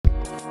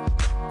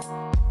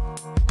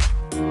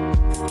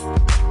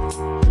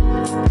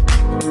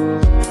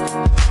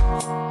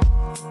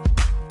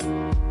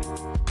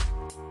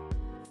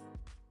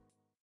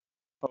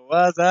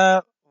What's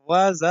up?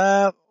 What's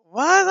up?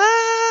 What's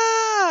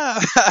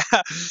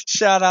up?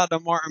 Shout out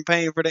to Martin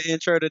Payne for the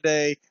intro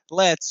today.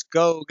 Let's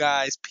go,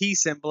 guys.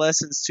 Peace and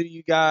blessings to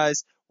you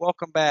guys.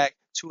 Welcome back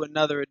to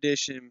another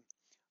edition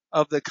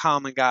of the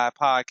Common Guy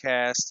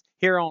podcast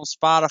here on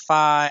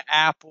Spotify,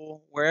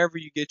 Apple, wherever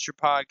you get your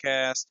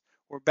podcast.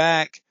 We're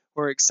back.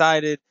 We're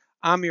excited.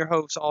 I'm your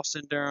host,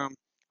 Austin Durham.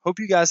 Hope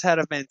you guys had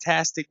a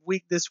fantastic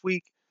week this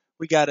week.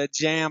 We got a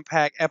jam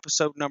packed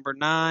episode number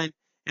 9,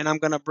 and I'm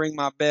going to bring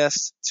my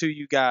best to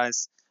you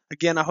guys.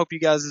 Again, I hope you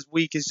guys'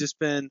 week has just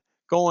been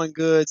going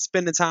good,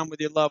 spending time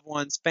with your loved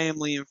ones,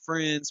 family, and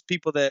friends,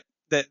 people that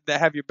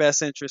have your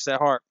best interests at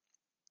heart.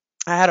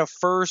 I had a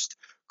first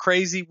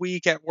crazy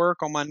week at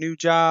work on my new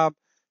job,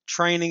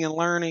 training and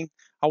learning.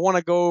 I want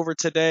to go over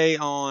today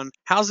on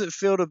how's it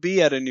feel to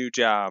be at a new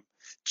job,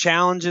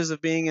 challenges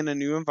of being in a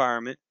new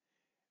environment,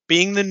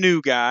 being the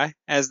new guy,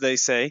 as they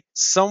say.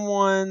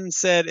 Someone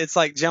said it's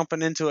like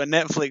jumping into a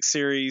Netflix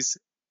series.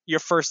 Your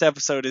first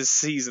episode is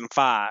season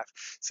 5,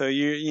 so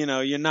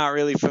you're not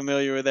really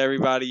familiar with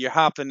everybody. You're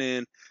hopping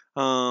in.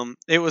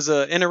 It was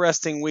an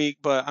interesting week,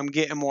 but I'm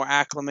getting more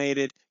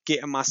acclimated,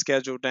 getting my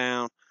schedule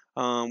down.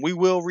 We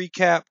will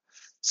recap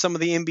some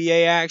of the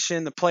NBA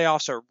action. The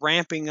playoffs are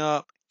ramping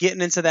up,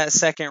 getting into that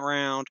second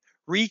round.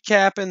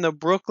 Recapping the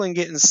Brooklyn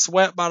getting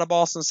swept by the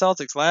Boston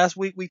Celtics. Last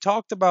week we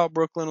talked about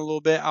Brooklyn a little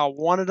bit. I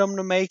wanted them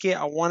to make it.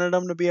 I wanted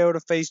them to be able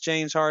to face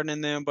James Harden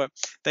and them, but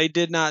they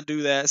did not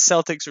do that.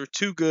 Celtics are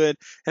too good,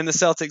 and the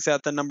Celtics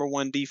have the number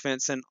 1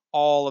 defense in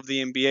all of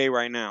the NBA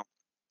right now.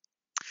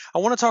 I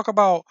want to talk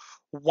about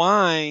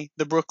why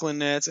the Brooklyn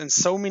Nets and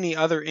so many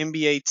other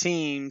NBA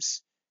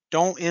teams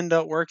don't end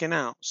up working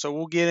out. So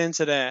we'll get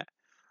into that.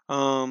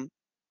 Um,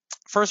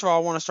 First of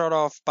all, I want to start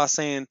off by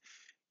saying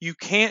you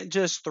can't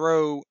just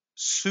throw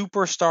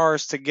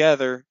superstars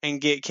together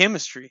and get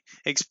chemistry,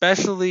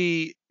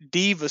 especially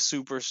diva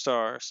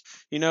superstars.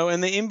 In the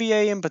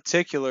NBA in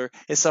particular,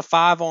 it's a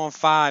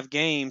 5-on-5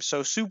 game,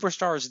 so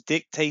superstars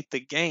dictate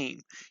the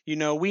game.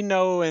 We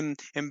know in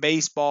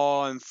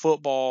baseball and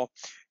football,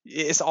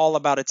 it's all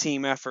about a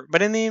team effort.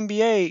 But in the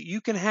NBA,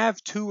 you can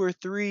have 2 or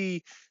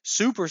 3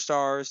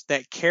 superstars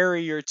that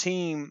carry your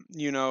team,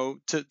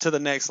 to the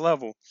next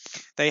level.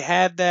 They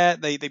had that.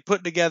 They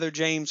put together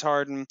James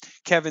Harden,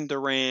 Kevin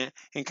Durant,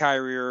 and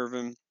Kyrie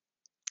Irving,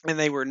 and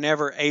they were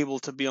never able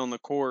to be on the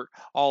court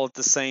all at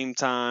the same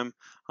time.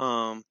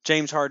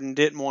 James Harden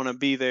didn't want to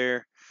be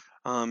there.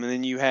 And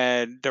then you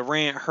had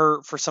Durant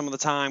hurt for some of the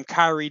time.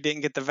 Kyrie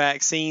didn't get the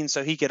vaccine,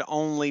 so he could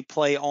only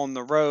play on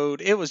the road.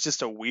 It was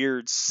just a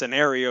weird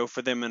scenario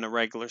for them in the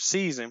regular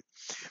season.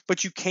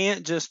 But you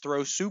can't just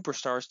throw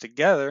superstars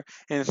together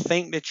and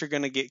think that you're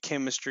going to get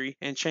chemistry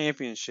and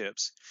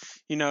championships.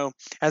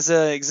 As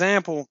an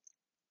example,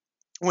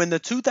 when the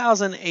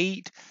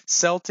 2008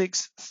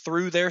 Celtics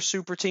threw their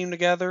super team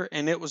together,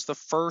 and it was the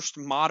first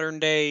modern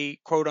day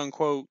quote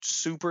unquote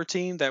super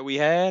team that we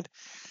had,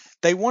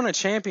 they won a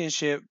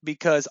championship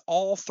because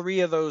all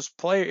 3 of those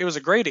players, it was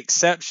a great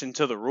exception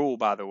to the rule,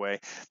 by the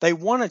way. They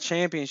won a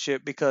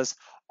championship because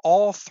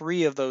all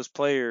 3 of those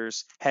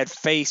players had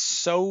faced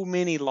so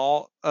many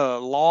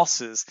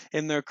losses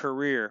in their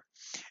career,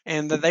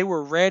 and that they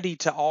were ready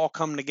to all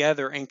come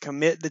together and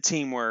commit the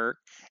teamwork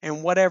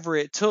and whatever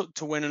it took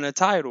to winning a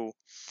title.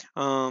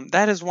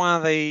 That is why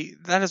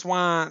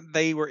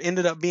they were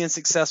ended up being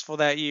successful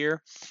that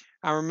year.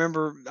 I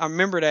remember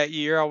that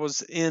year I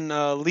was in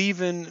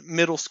leaving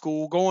middle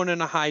school, going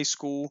into high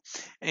school,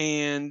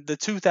 and the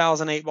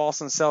 2008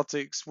 Boston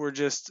Celtics were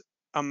just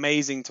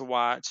amazing to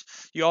watch.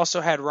 You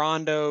also had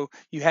Rondo,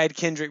 you had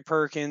Kendrick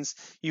Perkins,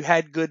 you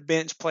had good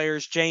bench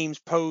players, James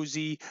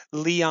Posey,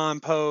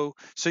 Leon Poe.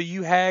 So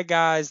you had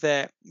guys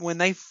that when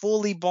they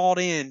fully bought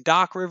in,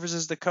 Doc Rivers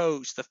is the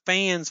coach, the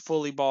fans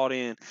fully bought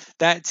in.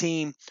 That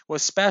team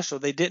was special.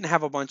 They didn't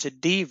have a bunch of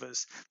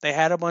divas. They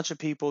had a bunch of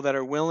people that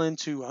are willing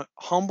to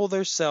humble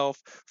themselves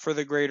for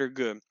the greater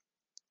good.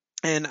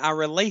 And I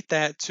relate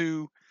that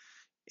to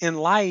in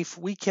life,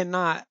 we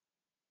cannot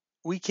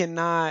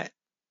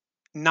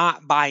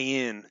not buy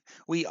in.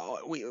 We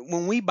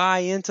when we buy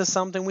into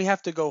something, we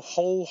have to go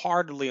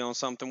wholeheartedly on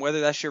something.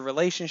 Whether that's your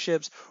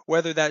relationships,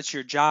 whether that's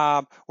your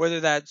job, whether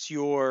that's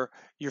your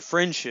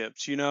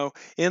friendships.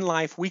 In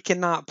life, we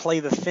cannot play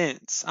the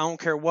fence. I don't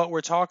care what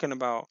we're talking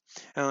about.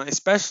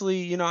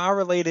 Especially, I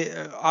relate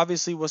it.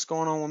 Obviously, what's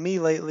going on with me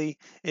lately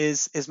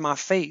is my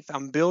faith.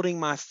 I'm building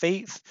my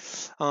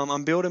faith.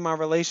 I'm building my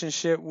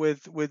relationship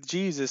with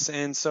Jesus,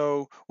 and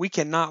so we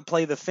cannot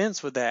play the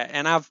fence with that.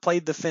 And I've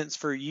played the fence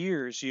for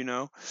years.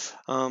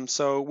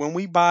 So when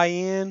we buy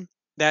in,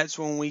 that's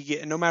when we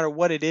get, no matter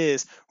what it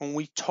is, when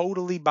we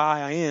totally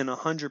buy in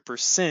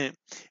 100%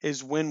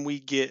 is when we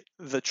get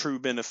the true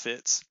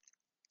benefits.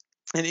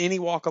 In any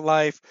walk of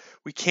life,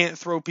 we can't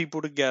throw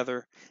people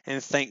together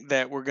and think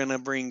that we're going to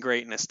bring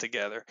greatness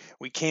together.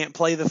 We can't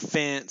play the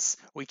fence.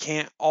 We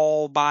can't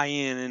all buy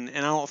in. And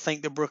I don't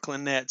think the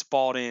Brooklyn Nets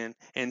bought in.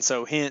 And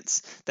so,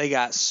 hence, they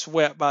got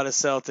swept by the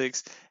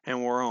Celtics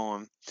and we're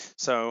on.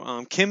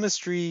 So,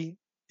 chemistry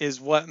is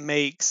what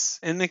makes,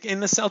 and the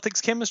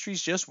Celtics chemistry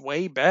is just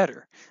way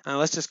better.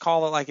 Let's just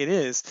call it like it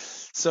is.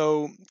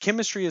 So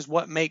chemistry is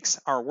what makes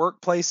our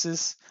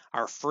workplaces,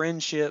 our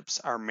friendships,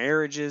 our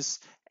marriages,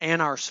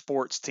 and our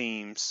sports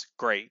teams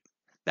great.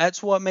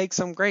 That's what makes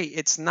them great.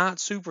 It's not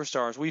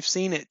superstars. We've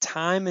seen it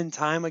time and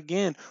time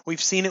again.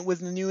 We've seen it with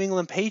the New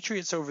England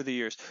Patriots over the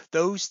years.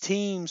 Those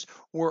teams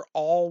were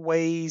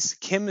always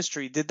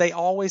chemistry. Did they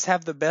always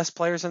have the best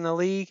players in the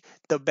league?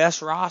 The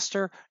best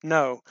roster?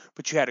 No.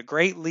 But you had a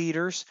great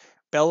leaders.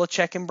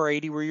 Belichick and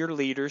Brady were your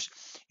leaders.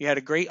 You had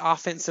a great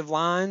offensive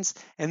lines,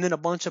 and then a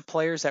bunch of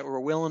players that were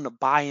willing to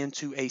buy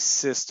into a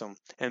system,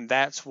 and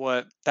that's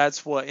what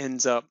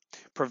ends up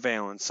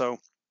prevailing. So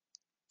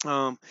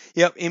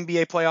yep,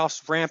 NBA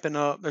playoffs ramping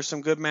up. There's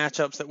some good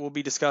matchups that we'll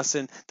be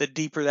discussing the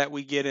deeper that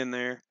we get in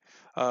there.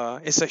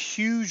 It's a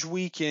huge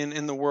weekend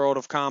in the world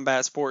of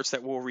combat sports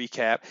that we'll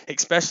recap,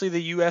 especially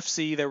the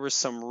UFC. There was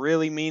some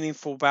really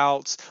meaningful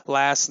bouts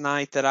last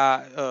night that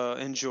I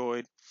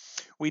enjoyed.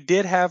 We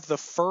did have the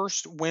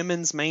first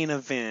women's main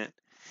event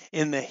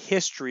in the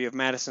history of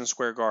Madison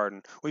Square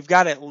Garden. We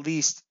got to at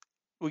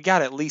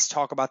least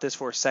talk about this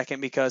for a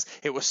second because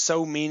it was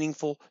so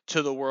meaningful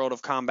to the world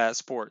of combat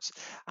sports.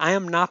 I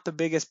am not the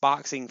biggest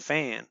boxing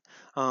fan.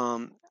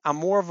 I'm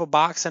more of a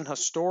boxing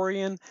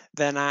historian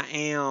than I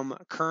am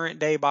current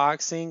day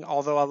boxing,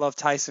 although I love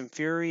Tyson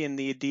Fury and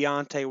the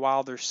Deontay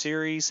Wilder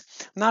series.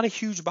 I'm not a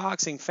huge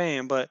boxing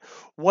fan, but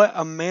what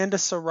Amanda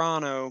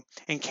Serrano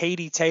and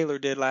Katie Taylor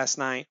did last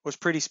night was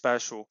pretty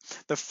special.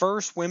 The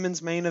first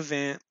women's main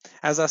event,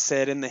 as I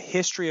said, in the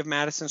history of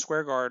Madison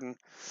Square Garden.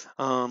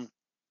 Um,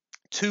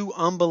 Two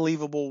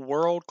unbelievable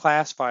world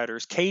class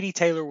fighters. Katie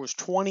Taylor was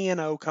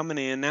 20-0 coming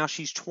in. Now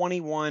she's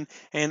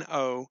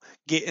 21-0,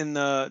 getting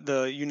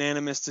the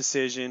unanimous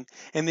decision.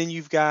 And then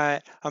you've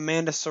got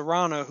Amanda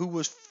Serrano, who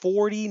was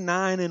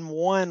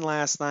 49-1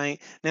 last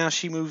night. Now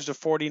she moves to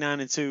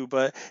 49-2.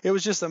 But it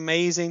was just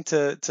amazing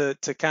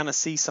to kind of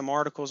see some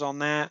articles on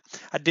that.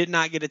 I did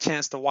not get a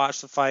chance to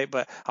watch the fight,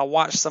 but I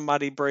watched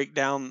somebody break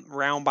down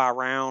round by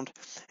round,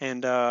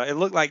 and it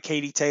looked like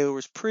Katie Taylor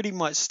was pretty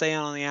much staying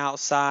on the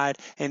outside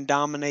and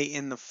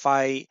dominating the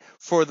fight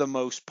for the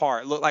most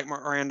part. It looked like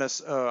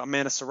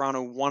Amanda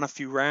Serrano won a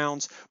few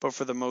rounds, but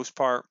for the most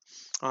part,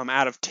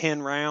 out of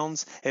 10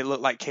 rounds, it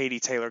looked like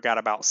Katie Taylor got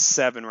about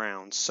 7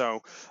 rounds.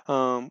 So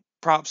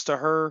props to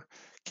her.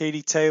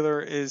 Katie Taylor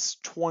is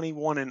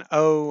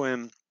 21-0,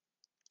 and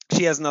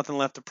she has nothing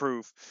left to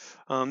prove.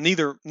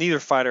 Neither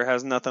fighter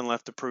has nothing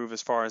left to prove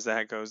as far as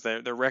that goes.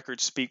 Their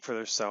records speak for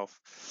themselves.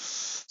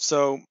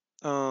 So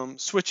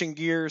switching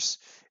gears,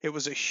 it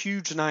was a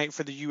huge night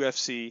for the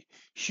UFC.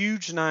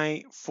 Huge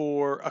night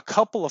for a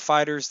couple of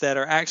fighters that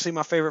are actually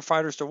my favorite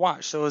fighters to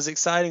watch. So it was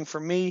exciting for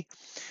me.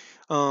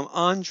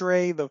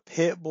 Andre the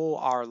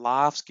Pitbull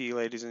Arlovsky,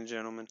 ladies and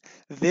gentlemen.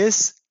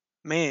 This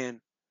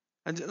man,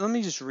 let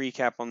me just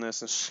recap on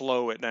this and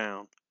slow it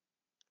down.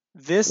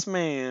 This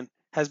man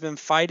has been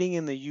fighting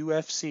in the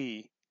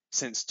UFC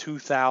since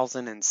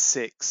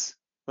 2006,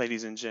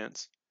 ladies and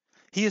gents.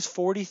 He is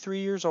 43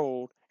 years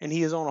old and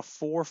he is on a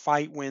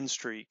 4-fight win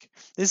streak.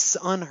 This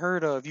is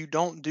unheard of. You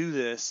don't do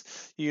this,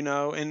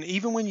 and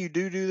even when you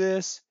do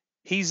this,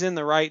 he's in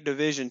the right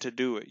division to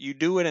do it. You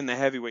do it in the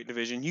heavyweight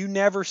division. You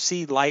never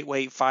see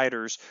lightweight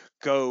fighters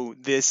go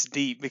this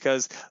deep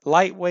because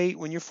lightweight,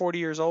 when you're 40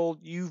 years old,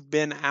 you've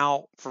been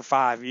out for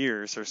 5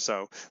 years or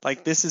so.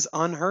 Like, this is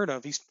unheard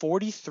of. He's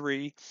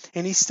 43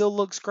 and he still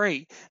looks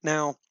great.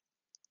 Now,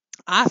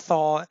 I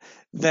thought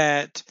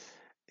that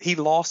he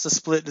lost a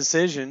split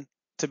decision,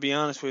 to be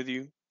honest with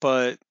you,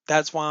 but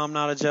that's why I'm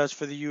not a judge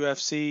for the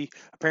UFC.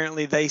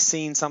 Apparently, they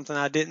seen something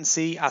I didn't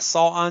see. I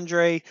saw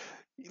Andre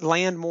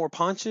land more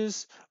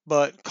punches,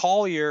 but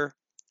Collier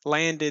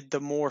landed the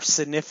more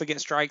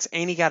significant strikes,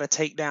 and he got a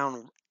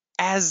takedown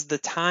as the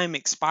time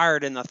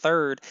expired in the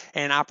third,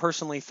 and I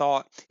personally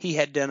thought he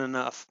had done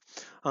enough.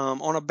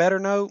 On a better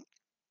note,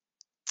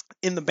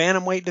 in the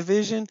bantamweight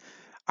division,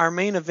 our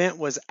main event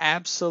was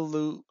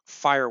absolute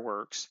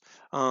fireworks.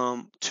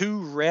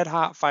 Two red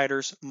hot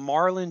fighters,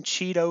 Marlon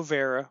Cheeto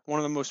Vera, one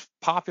of the most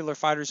popular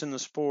fighters in the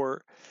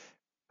sport,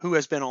 who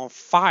has been on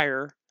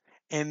fire,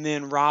 and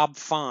then Rob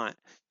Font.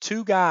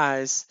 Two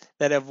guys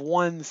that have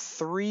won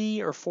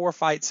 3 or 4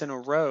 fights in a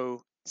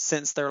row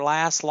since their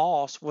last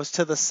loss was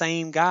to the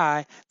same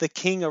guy, the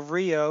King of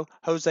Rio,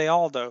 Jose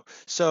Aldo.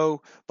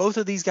 So both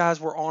of these guys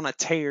were on a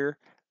tear.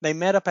 They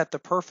met up at the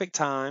perfect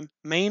time.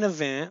 Main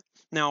event.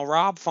 Now,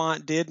 Rob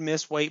Font did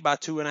miss weight by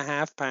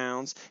 2.5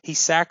 pounds. He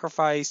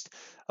sacrificed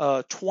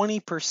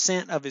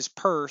 20% of his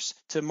purse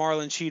to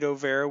Marlon Cheeto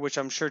Vera, which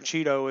I'm sure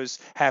Cheeto is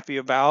happy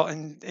about,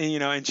 and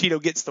Cheeto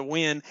gets the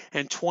win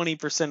and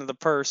 20% of the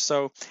purse.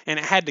 So, and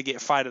it had to get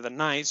fight of the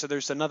night, so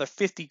there's another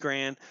 50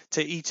 grand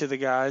to each of the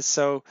guys.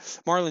 So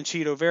Marlon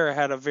Cheeto Vera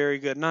had a very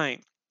good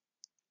night.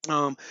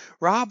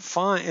 Rob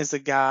Font is a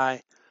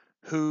guy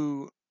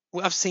who,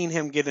 well, I've seen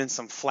him get in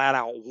some flat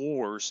out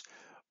wars,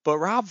 but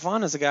Rob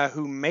Font is a guy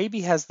who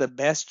maybe has the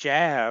best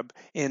jab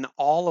in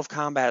all of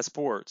combat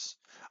sports.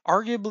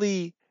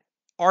 Arguably,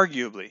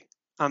 arguably,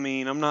 I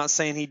mean, I'm not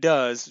saying he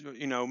does.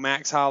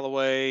 Max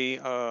Holloway,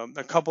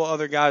 a couple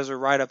other guys are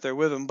right up there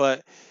with him,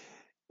 but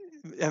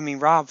I mean,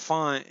 Rob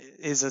Font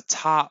is a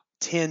top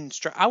 10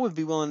 I would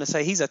be willing to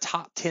say he's a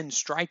top 10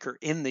 striker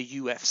in the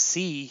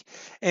UFC,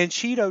 and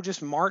Cheeto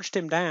just marched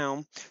him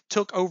down,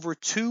 took over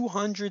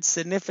 200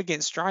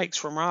 significant strikes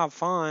from Rob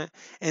Font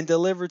and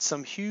delivered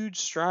some huge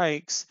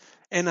strikes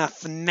and a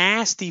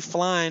nasty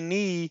flying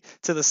knee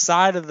to the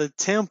side of the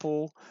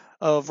temple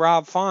of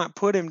Rob Font,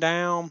 put him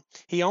down.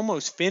 He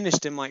almost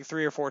finished him like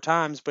 3 or 4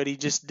 times, but he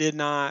just did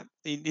not.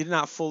 He did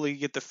not fully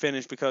get the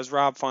finish because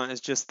Rob Font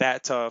is just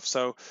that tough.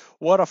 So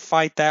what a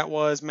fight that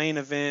was, main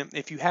event.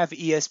 If you have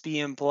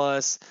ESPN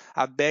Plus,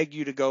 I beg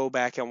you to go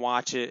back and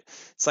watch it.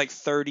 It's like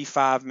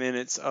 35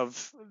 minutes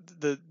of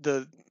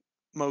the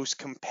most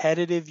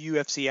competitive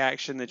UFC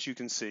action that you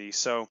can see.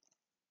 So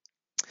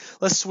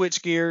let's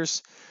switch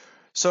gears.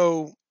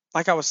 So,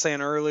 like I was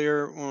saying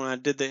earlier when I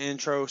did the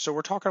intro, so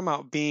we're talking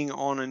about being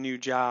on a new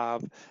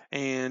job.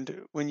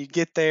 And when you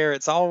get there,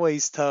 it's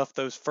always tough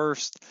those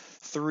first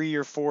 3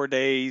 or 4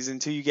 days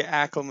until you get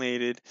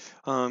acclimated.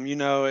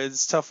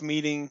 It's tough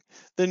meeting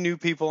the new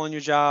people on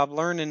your job,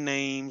 learning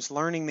names,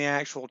 learning the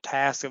actual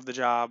task of the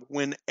job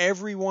when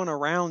everyone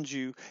around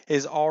you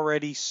is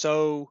already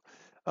so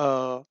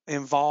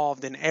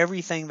involved in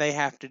everything they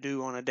have to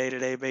do on a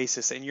day-to-day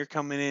basis, and you're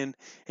coming in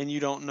and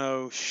you don't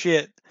know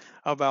shit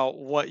about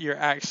what you're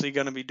actually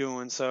going to be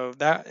doing. So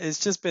that it's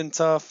just been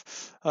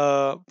tough.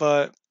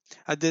 But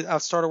I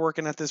started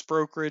working at this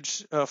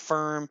brokerage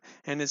firm,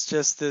 and it's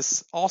just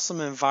this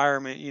awesome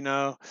environment.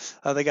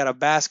 They got a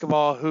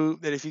basketball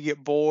hoop that if you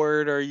get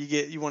bored or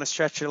you want to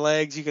stretch your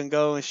legs, you can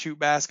go and shoot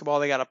basketball.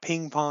 They got a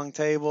ping pong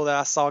table that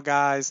I saw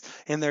guys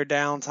in their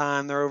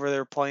downtime. They're over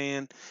there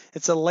playing.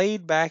 It's a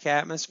laid back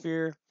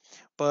atmosphere,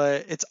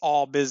 but it's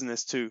all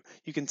business too.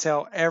 You can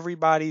tell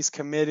everybody's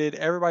committed,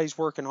 everybody's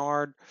working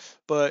hard,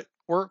 but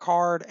work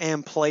hard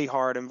and play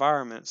hard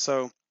environment.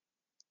 So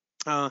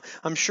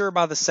I'm sure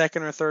by the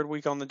second or third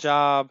week on the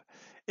job,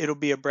 it'll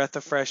be a breath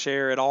of fresh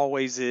air. It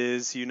always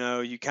is. You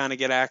kind of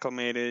get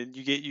acclimated,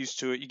 you get used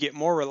to it, you get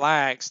more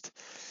relaxed.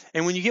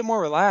 And when you get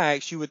more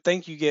relaxed, you would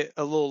think you get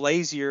a little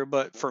lazier.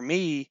 But for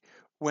me,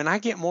 when I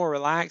get more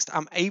relaxed,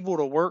 I'm able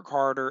to work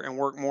harder and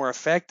work more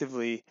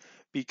effectively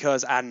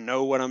because I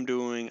know what I'm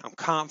doing. I'm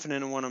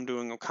confident in what I'm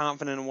doing. I'm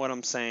confident in what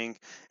I'm saying.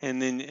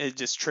 And then it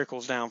just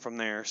trickles down from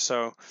there.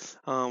 So,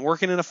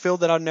 working in a field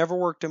that I've never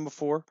worked in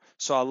before.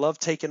 So I love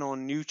taking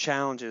on new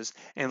challenges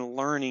and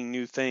learning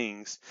new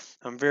things.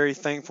 I'm very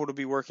thankful to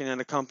be working at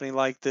a company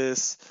like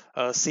this.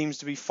 Everything seems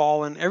to be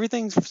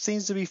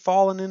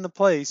falling into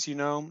place,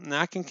 and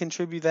I can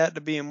contribute that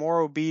to being more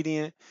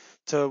obedient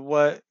to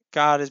what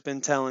God has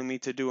been telling me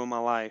to do in my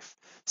life.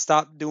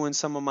 Stop doing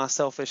some of my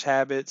selfish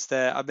habits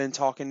that I've been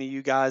talking to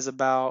you guys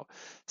about.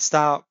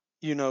 Stop,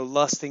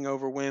 lusting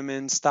over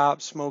women.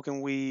 Stop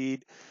smoking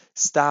weed.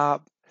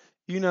 Stop,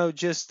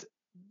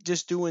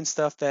 just doing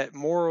stuff that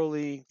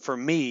morally, for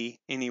me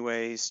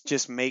anyways,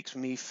 just makes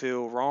me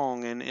feel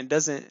wrong and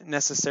doesn't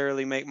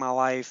necessarily make my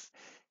life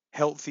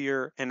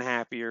healthier and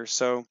happier.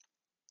 So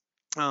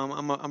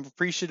I'm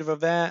appreciative of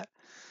that.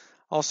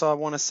 Also, I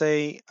want to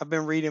say I've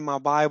been reading my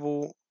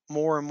Bible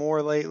more and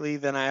more lately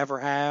than I ever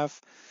have.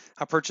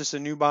 I purchased a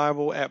new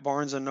Bible at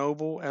Barnes& and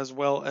Noble, as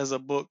well as a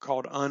book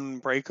called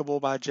Unbreakable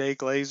by Jay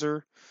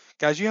Glazer.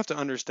 Guys, you have to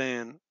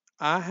understand,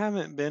 I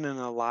haven't been in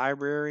a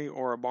library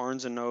or a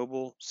Barnes& and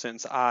Noble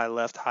since I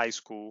left high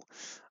school.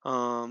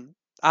 Um,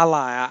 I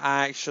lie.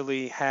 I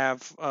actually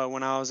have,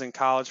 when I was in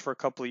college for a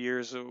couple of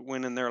years,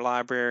 went in their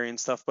library and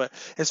stuff. But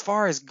as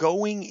far as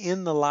going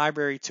in the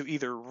library to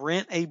either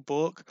rent a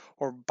book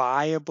or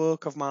buy a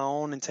book of my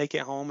own and take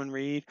it home and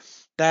read,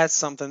 that's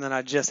something that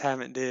I just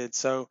haven't did.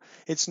 So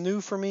it's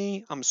new for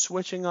me. I'm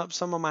switching up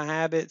some of my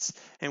habits,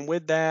 and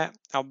with that,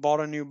 I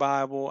bought a new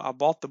Bible. I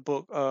bought the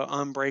book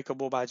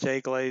Unbreakable by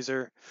Jay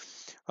Glazer.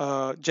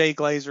 Jay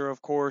Glazer,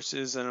 of course,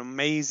 is an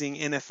amazing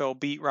NFL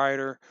beat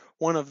writer,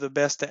 one of the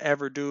best to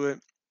ever do it.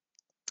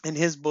 And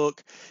his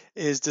book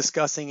is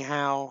discussing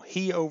how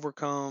he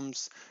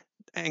overcomes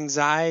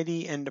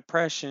anxiety and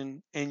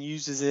depression and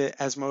uses it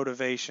as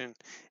motivation.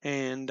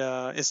 And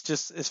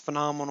it's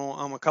phenomenal.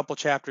 I'm a couple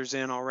chapters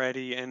in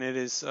already, and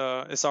it's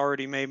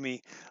already made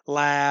me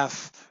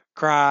laugh,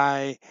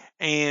 cry,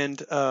 and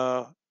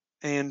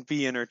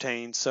be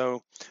entertained.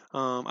 So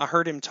I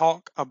heard him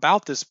talk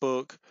about this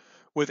book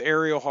with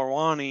Ariel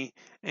Harwani,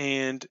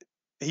 and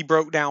he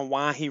broke down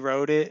why he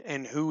wrote it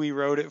and who he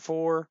wrote it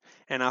for,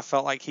 and I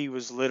felt like he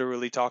was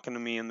literally talking to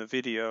me in the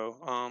video.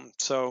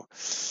 So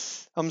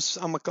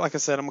like I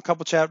said, I'm a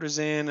couple chapters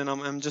in, and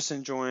I'm just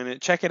enjoying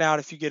it. Check it out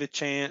if you get a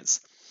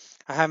chance.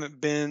 I haven't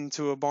been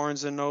to a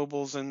Barnes and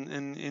Nobles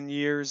in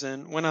years,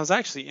 and when I was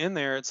actually in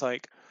there, it's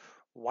like,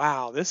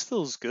 wow, this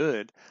feels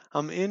good.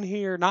 I'm in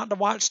here not to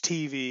watch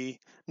TV,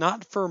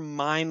 not for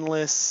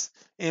mindless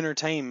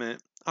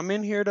entertainment. I'm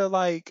in here to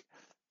like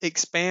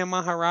expand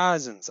my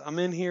horizons. I'm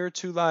in here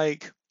to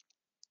like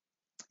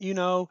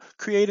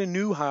create a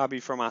new hobby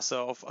for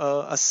myself,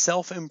 a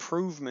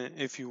self-improvement,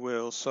 if you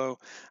will. So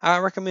I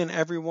recommend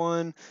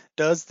everyone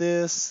does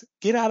this.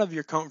 Get out of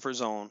your comfort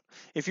zone.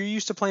 If you're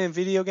used to playing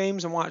video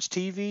games and watch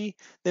TV,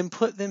 then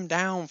put them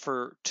down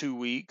for 2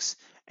 weeks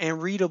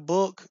and read a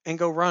book and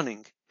go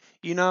running.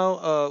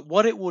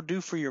 What it will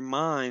do for your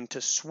mind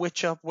to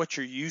switch up what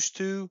you're used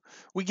to.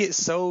 We get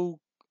so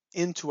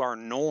into our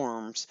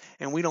norms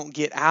and we don't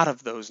get out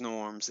of those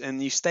norms,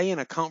 and you stay in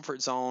a comfort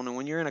zone, and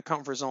when you're in a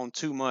comfort zone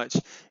too much,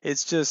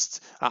 it's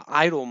just an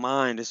idle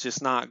mind is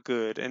just not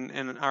good,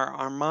 and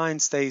our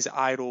mind stays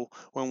idle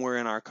when we're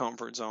in our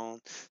comfort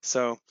zone.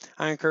 So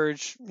I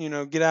encourage,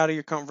 get out of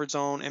your comfort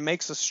zone. It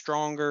makes us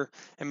stronger.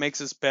 It makes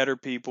us better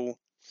people.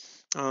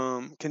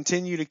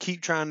 Continue to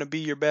keep trying to be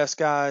your best,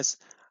 guys.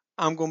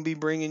 I'm going to be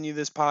bringing you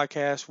this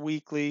podcast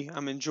weekly.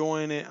 I'm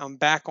enjoying it. I'm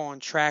back on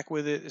track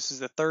with it. This is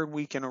the third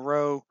week in a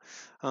row.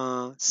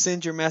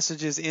 Send your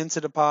messages into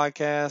the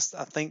podcast.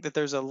 I think that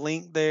there's a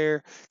link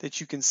there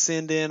that you can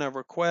send in a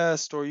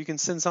request, or you can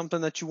send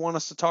something that you want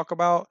us to talk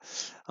about.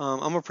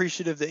 I'm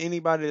appreciative to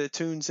anybody that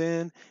tunes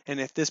in. And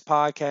if this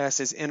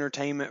podcast is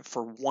entertainment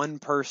for one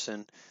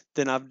person,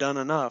 then I've done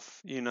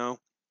enough.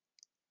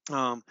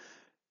 Um,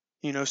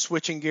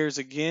 Switching gears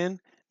again,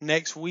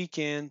 next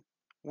weekend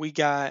we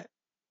got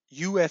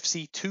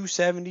UFC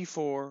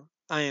 274.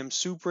 I am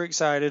super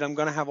excited. I'm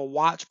gonna have a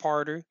watch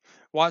party.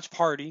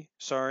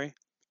 Sorry,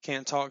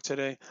 can't talk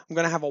today. I'm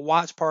gonna have a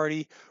watch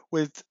party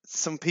with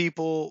some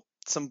people,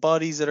 some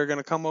buddies that are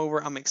gonna come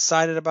over. I'm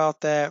excited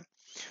about that.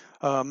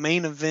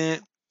 Main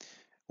event,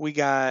 we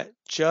got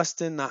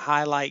Justin the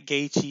Highlight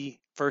Gaethje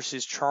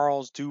versus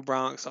Charles do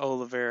Bronx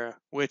Oliveira,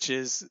 which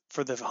is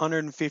for the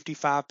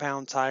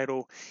 155-pound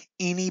title.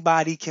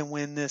 Anybody can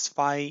win this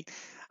fight.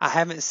 I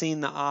haven't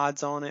seen the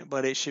odds on it,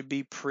 but it should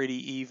be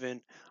pretty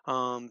even.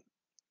 Um,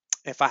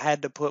 if I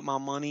had to put my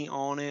money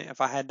on it,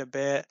 if I had to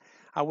bet,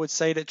 I would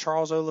say that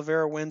Charles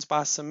Oliveira wins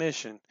by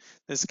submission.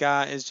 This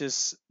guy is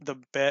just the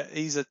best.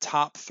 He's a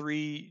top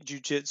 3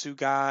 jiu-jitsu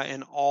guy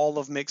in all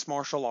of mixed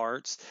martial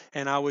arts,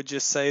 and I would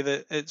just say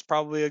that it's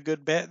probably a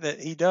good bet that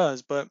he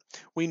does. But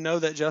we know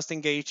that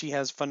Justin Gaethje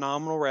has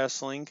phenomenal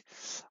wrestling.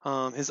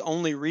 His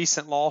only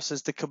recent loss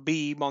is to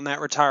Khabib on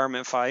that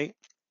retirement fight,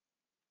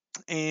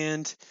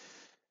 and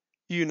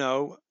you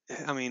know,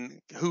 I mean,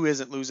 who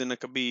isn't losing to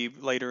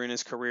Khabib later in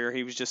his career?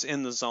 He was just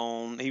in the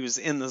zone. He was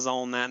in the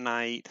zone that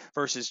night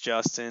versus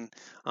Justin.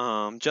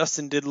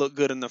 Justin did look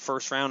good in the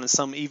first round, and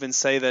some even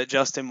say that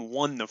Justin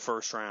won the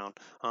first round.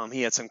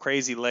 He had some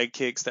crazy leg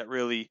kicks that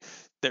really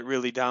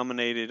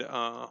dominated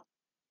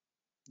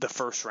the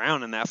first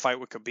round in that fight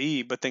with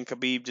Khabib, but then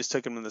Khabib just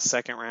took him in the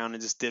second round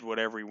and just did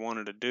whatever he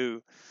wanted to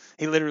do.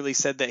 He literally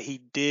said that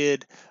he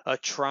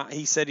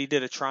said he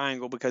did a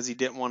triangle because he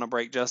didn't want to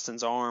break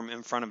Justin's arm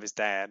in front of his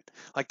dad.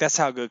 Like, that's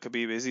how good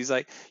Khabib is. He's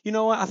like, you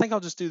know what? I think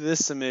I'll just do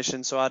this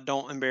submission so I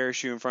don't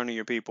embarrass you in front of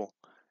your people.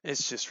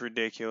 It's just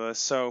ridiculous.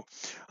 So,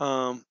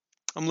 I'm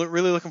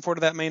really looking forward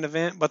to that main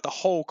event, but the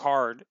whole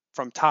card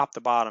from top to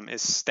bottom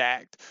is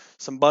stacked.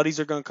 Some buddies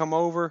are going to come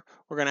over.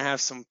 We're going to have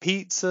some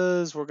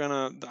pizzas.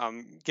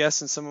 I'm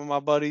guessing some of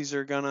my buddies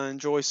are going to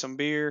enjoy some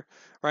beer.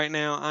 Right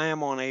now, I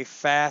am on a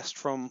fast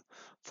from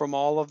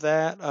all of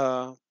that.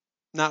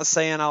 Not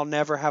saying I'll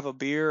never have a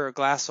beer or a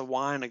glass of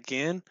wine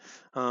again.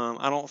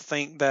 I don't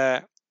think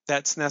that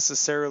that's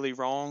necessarily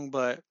wrong,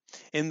 but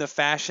in the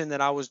fashion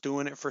that I was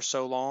doing it for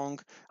so long,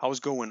 I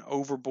was going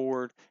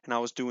overboard and I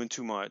was doing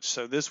too much.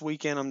 So this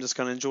weekend, I'm just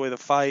going to enjoy the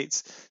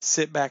fights,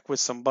 sit back with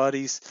some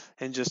buddies,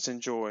 and just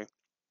enjoy.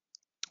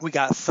 We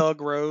got Thug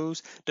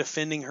Rose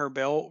defending her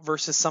belt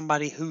versus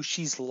somebody who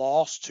she's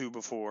lost to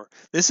before.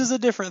 This is a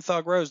different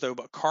Thug Rose, though,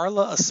 but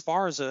Carla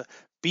Esparza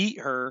beat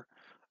her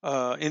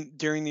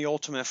during the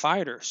Ultimate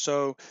Fighter.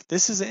 So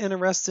this is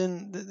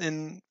interesting,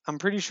 and I'm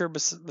pretty sure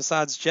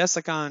besides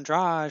Jessica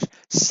Andrade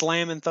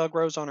slamming Thug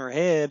Rose on her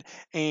head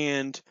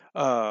and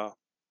Carla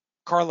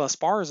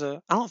Esparza,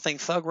 I don't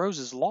think Thug Rose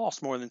has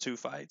lost more than 2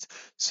 fights.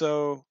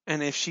 So,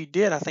 and if she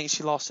did, I think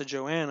she lost to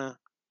Joanna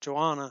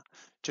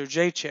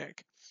Jacek.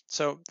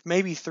 So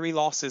maybe 3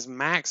 losses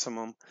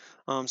maximum.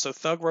 So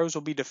Thug Rose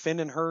will be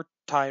defending her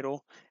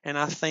title, and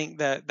I think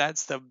that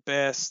that's the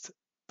best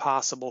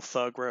possible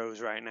Thug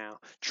Rose right now.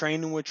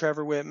 Training with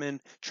Trevor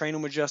Whitman,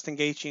 training with Justin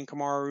Gaethje and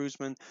Kamaru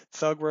Usman.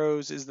 Thug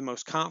Rose is the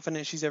most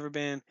confident she's ever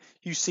been.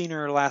 You've seen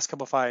her last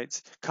couple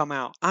fights come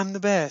out. I'm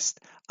the best.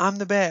 I'm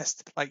the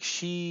best. Like,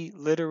 she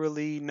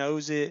literally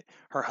knows it.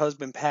 Her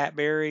husband, Pat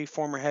Barry,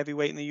 former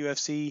heavyweight in the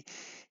UFC,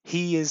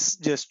 he is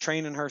just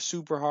training her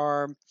super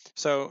hard.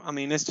 So, I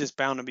mean, it's just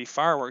bound to be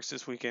fireworks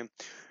this weekend.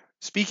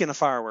 Speaking of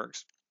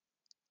fireworks,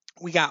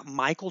 we got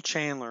Michael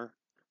Chandler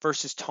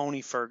versus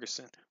Tony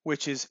Ferguson,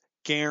 which is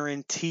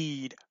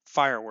guaranteed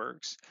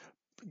fireworks.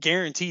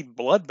 Guaranteed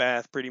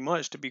bloodbath, pretty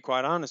much, to be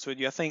quite honest with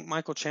you. I think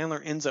Michael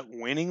Chandler ends up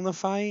winning the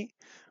fight,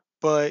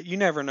 but you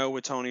never know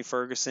with Tony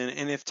Ferguson.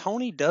 And if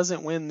Tony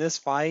doesn't win this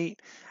fight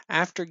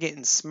after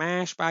getting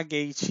smashed by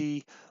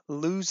Gaethje,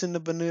 losing to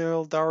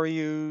Beneil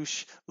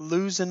Dariush,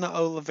 losing to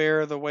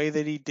Oliveira the way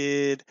that he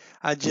did,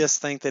 I just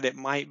think that it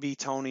might be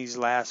Tony's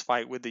last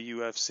fight with the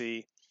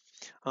UFC.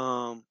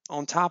 On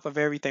top of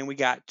everything, we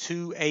got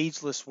two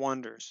ageless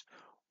wonders.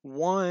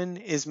 One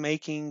is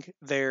making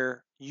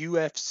their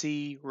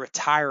UFC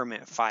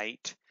retirement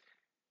fight,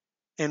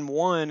 and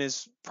one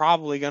is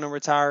probably going to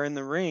retire in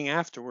the ring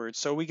afterwards.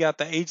 So we got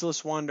the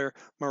ageless wonder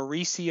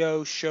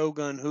Mauricio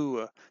Shogun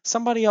Hua,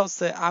 somebody else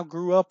that I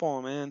grew up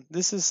on, man.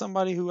 This is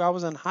somebody who I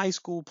was in high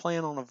school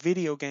playing on a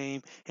video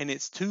game, and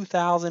it's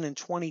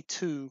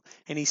 2022,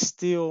 and he's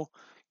still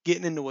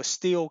getting into a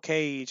steel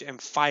cage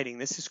and fighting.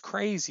 This is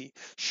crazy.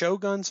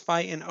 Shogun's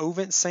fighting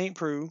Ovent St.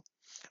 Preux,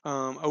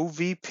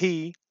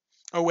 OVP,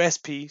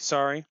 OSP,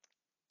 sorry.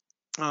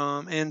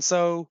 And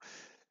so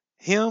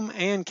him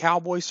and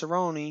Cowboy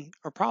Cerrone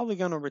are probably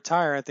going to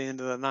retire at the end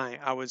of the night,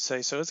 I would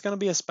say. So it's going to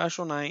be a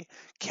special night.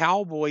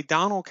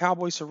 Donald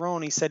Cowboy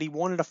Cerrone said he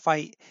wanted to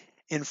fight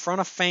in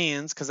front of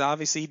fans because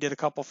obviously he did a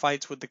couple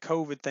fights with the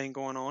COVID thing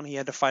going on. He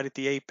had to fight at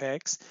the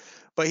Apex.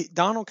 But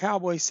Donald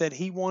Cowboy said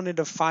he wanted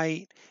to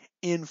fight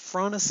in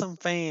front of some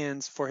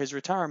fans for his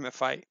retirement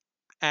fight.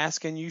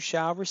 Ask and you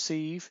shall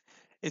receive.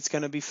 It's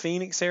going to be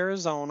Phoenix,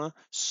 Arizona,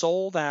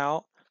 sold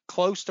out,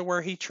 close to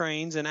where he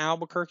trains in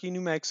Albuquerque, New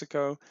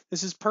Mexico.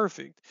 This is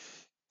perfect.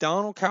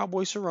 Donald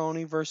Cowboy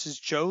Cerrone versus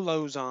Joe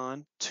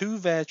Lozon, two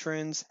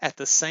veterans at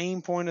the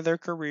same point of their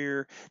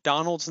career.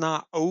 Donald's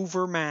not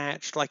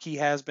overmatched like he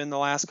has been the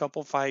last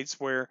couple fights,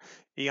 where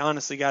he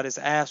honestly got his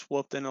ass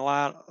whooped in the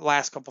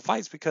last couple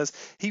fights because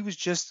he was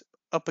just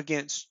up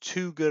against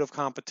too good of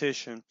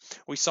competition.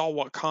 We saw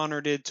what Connor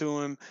did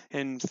to him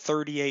in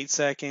 38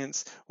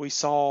 seconds. We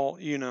saw,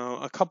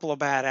 a couple of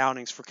bad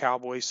outings for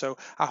Cowboy. So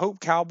I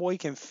hope Cowboy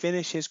can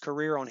finish his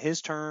career on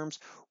his terms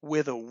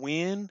with a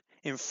win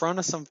in front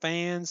of some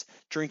fans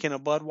drinking a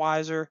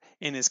Budweiser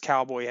in his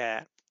cowboy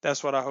hat.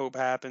 That's what I hope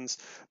happens.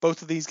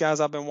 Both of these guys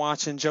I've been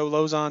watching, Joe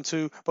Lozon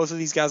too. Both of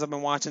these guys I've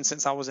been watching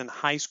since I was in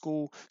high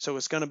school. So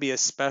it's going to be a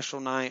special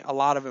night. A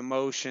lot of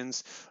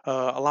emotions,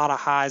 a lot of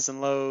highs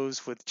and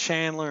lows with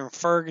Chandler and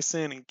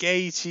Ferguson and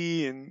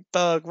Gaethje and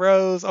Thug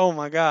Rose. Oh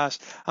my gosh,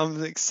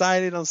 I'm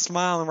excited. I'm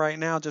smiling right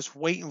now, just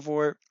waiting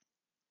for it.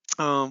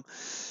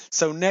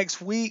 So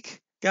next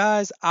week,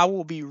 guys, I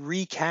will be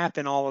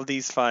recapping all of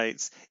these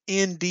fights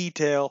in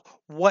detail,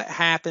 what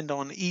happened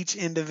on each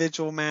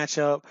individual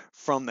matchup,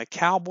 from the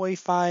Cowboy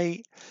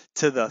fight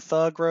to the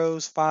Thug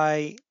Rose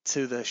fight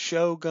to the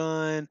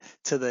Shogun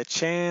to the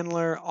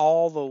Chandler,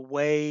 all the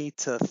way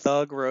to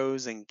Thug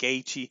Rose and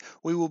Gaethje.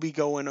 We will be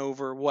going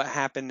over what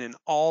happened in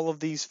all of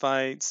these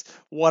fights,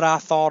 what I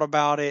thought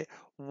about it,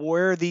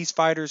 where these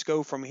fighters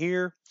go from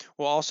here.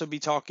 We'll also be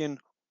talking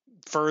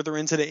further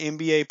into the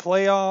NBA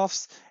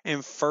playoffs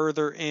and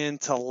further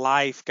into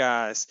life,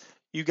 guys.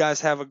 You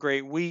guys have a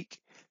great week.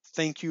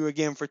 Thank you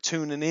again for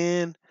tuning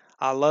in.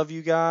 I love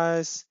you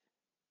guys.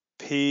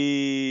 Peace.